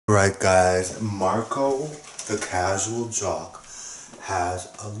Right, guys, Marco, the casual jock, has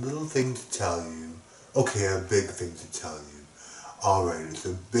a little thing to tell you. Okay, a big thing to tell you. Alright, it's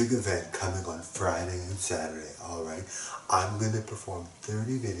a big event coming on Friday and Saturday, alright? I'm going to perform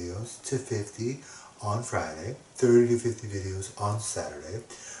 30 videos to 50 on Friday, 30 to 50 videos on Saturday.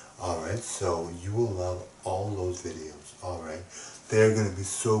 Alright, so you will love all those videos, alright? They're going to be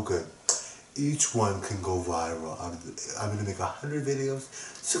so good. Each one can go viral. I'm going to make 100 videos,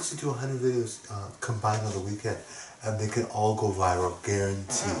 60 to 100 videos combined on the weekend, and they can all go viral,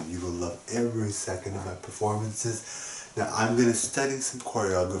 guaranteed. You will love every second of my performances. Now I'm going to study some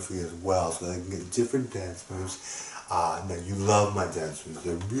choreography as well, so that I can get different dance moves. Now you love my dance moves.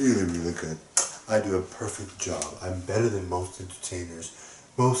 They're really, really good. I do a perfect job. I'm better than most entertainers,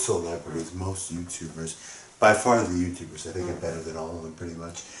 most celebrities, most YouTubers. By far the YouTubers, I think I'm better than all of them pretty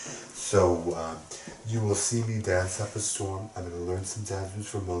much. So you will see me dance up a storm. I'm going to learn some dance moves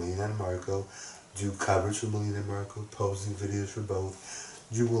from Melina and Marco, do covers for Melina and Marco, posing videos for both.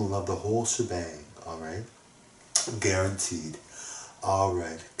 You will love the whole shebang, alright? Guaranteed.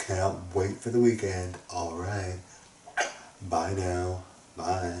 Alright, can't wait for the weekend. Alright, bye now.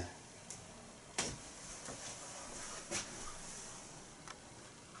 Bye.